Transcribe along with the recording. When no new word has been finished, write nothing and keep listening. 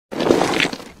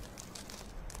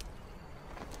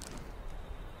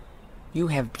You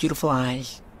have beautiful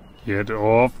eyes. Get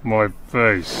off my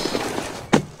face.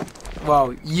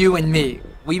 Well, you and me,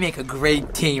 we make a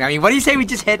great team. I mean, what do you say we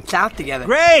just head south together?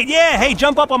 Great, yeah. Hey,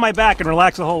 jump up on my back and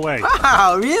relax the whole way.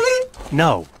 Wow, really?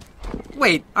 No.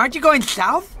 Wait, aren't you going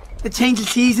south? The change of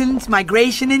seasons,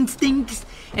 migration instincts,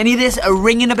 any of this a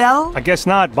ringing a bell? I guess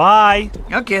not. Bye.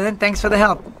 Okay, then thanks for the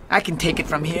help. I can take it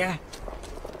from here.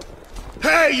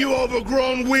 Hey, you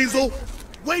overgrown weasel!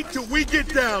 Wait till we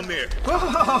get down there.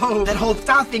 Whoa, that whole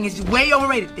south thing is way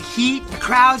overrated. The heat, the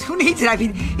crowds, who needs it? I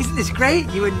mean, isn't this great?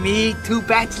 You and me, two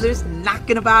bachelors,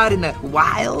 knocking about in the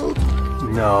wild.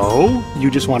 No,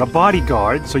 you just want a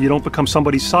bodyguard so you don't become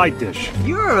somebody's side dish.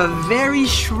 You're a very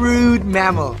shrewd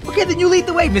mammal. Okay, then you lead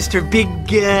the way, Mr. Big,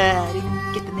 get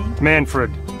the name? Manfred.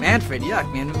 Manfred,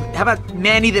 yuck, man. How about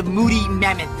Manny the Moody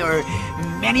Mammoth, or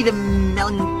Manny the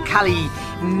Melancholy,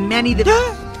 Manny the...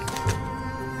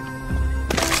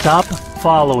 Stop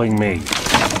following me.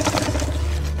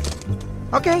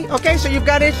 Okay, so you've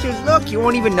got issues. Look, you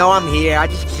won't even know I'm here. I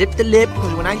just zip the lip,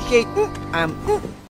 because when I say, I'm...